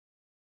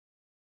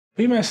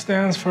BMET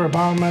stands for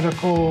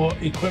Biomedical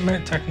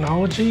Equipment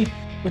Technology.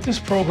 With this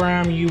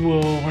program, you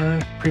will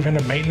learn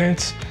preventive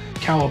maintenance,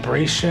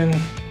 calibration,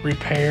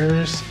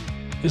 repairs.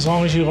 As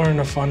long as you learn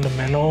the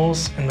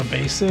fundamentals and the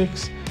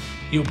basics,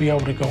 you'll be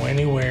able to go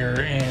anywhere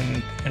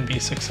and be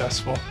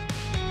successful.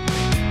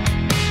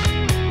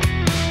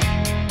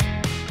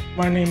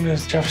 My name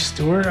is Jeff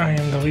Stewart. I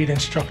am the lead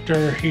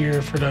instructor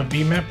here for the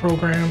BMET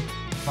program.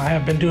 I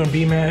have been doing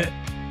BMET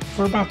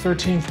for about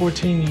 13,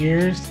 14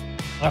 years.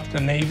 Left the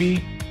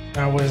Navy.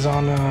 I was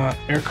on an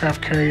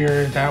aircraft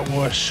carrier that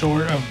was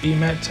short of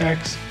BMET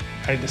techs.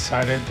 I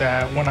decided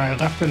that when I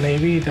left the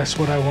Navy, that's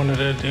what I wanted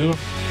to do.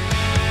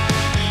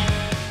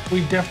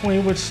 We definitely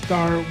would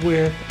start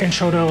with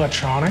Intro to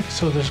Electronics.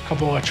 So there's a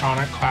couple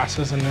electronic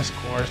classes in this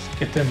course.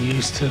 Get them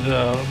used to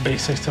the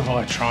basics of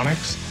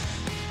electronics.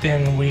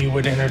 Then we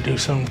would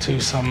introduce them to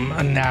some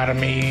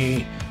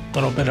anatomy, a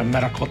little bit of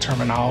medical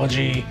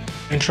terminology,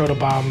 intro to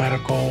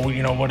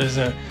biomedical, what is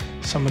it?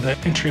 Some of the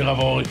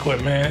entry-level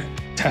equipment,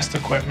 test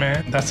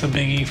equipment. That's a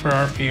biggie for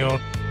our field.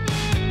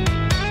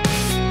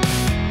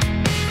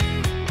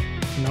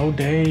 No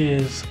day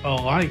is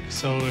alike,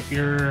 so if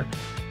you're a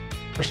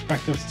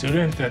prospective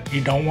student that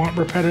you don't want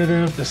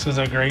repetitive, this is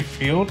a great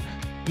field.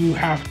 You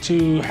have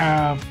to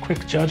have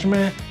quick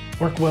judgment,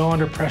 work well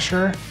under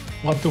pressure,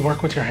 love to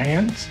work with your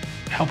hands,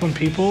 helping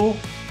people.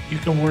 You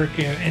can work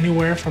in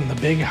anywhere from the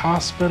big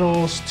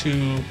hospitals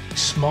to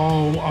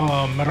small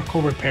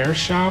medical repair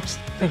shops.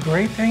 The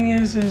great thing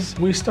is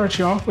we start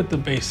you off with the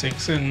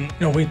basics, and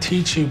we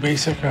teach you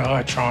basic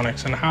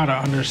electronics and how to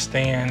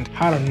understand,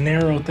 how to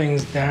narrow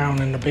things down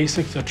and the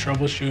basics of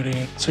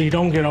troubleshooting so you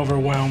don't get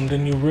overwhelmed,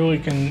 and you really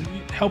can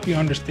help you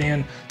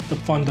understand the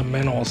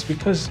fundamentals,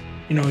 because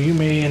you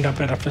may end up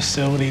at a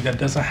facility that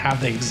doesn't have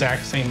the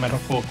exact same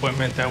medical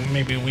equipment that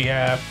maybe we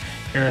have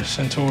here at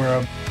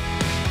Centura.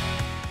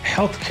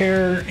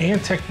 Healthcare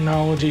and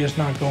technology is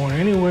not going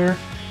anywhere,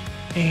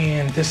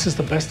 and this is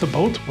the best of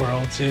both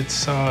worlds.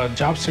 It's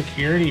job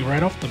security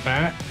right off the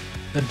bat.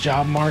 The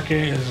job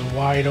market is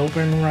wide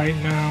open right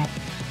now.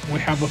 We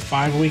have a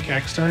 5-week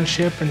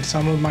externship, and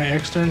some of my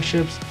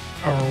externships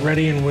are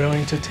ready and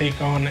willing to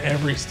take on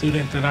every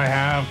student that I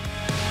have.